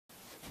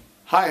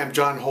Hi, I'm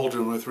John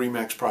Holdren with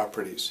Remax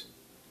Properties.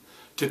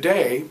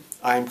 Today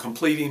I am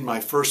completing my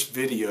first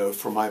video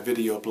for my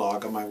video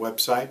blog on my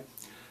website,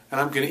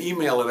 and I'm going to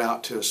email it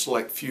out to a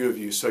select few of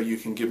you so you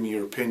can give me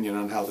your opinion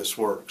on how this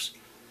works.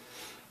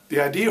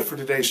 The idea for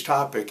today's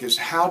topic is,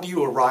 how do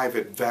you arrive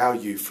at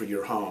value for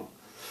your home?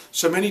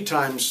 So many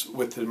times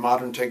with the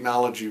modern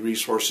technology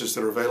resources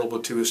that are available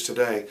to us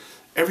today,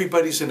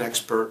 everybody's an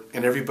expert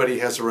and everybody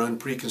has their own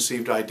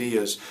preconceived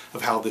ideas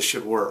of how this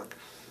should work.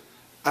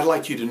 I'd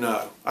like you to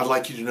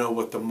know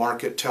what the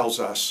market tells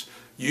us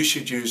you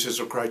should use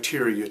as a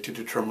criteria to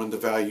determine the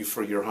value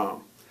for your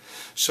home.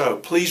 So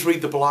please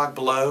read the blog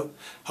below.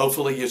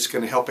 Hopefully it's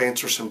going to help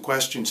answer some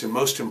questions and,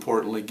 most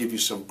importantly, give you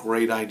some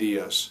great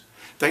ideas.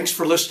 Thanks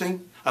for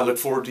listening. I look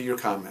forward to your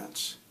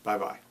comments.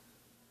 Bye-bye.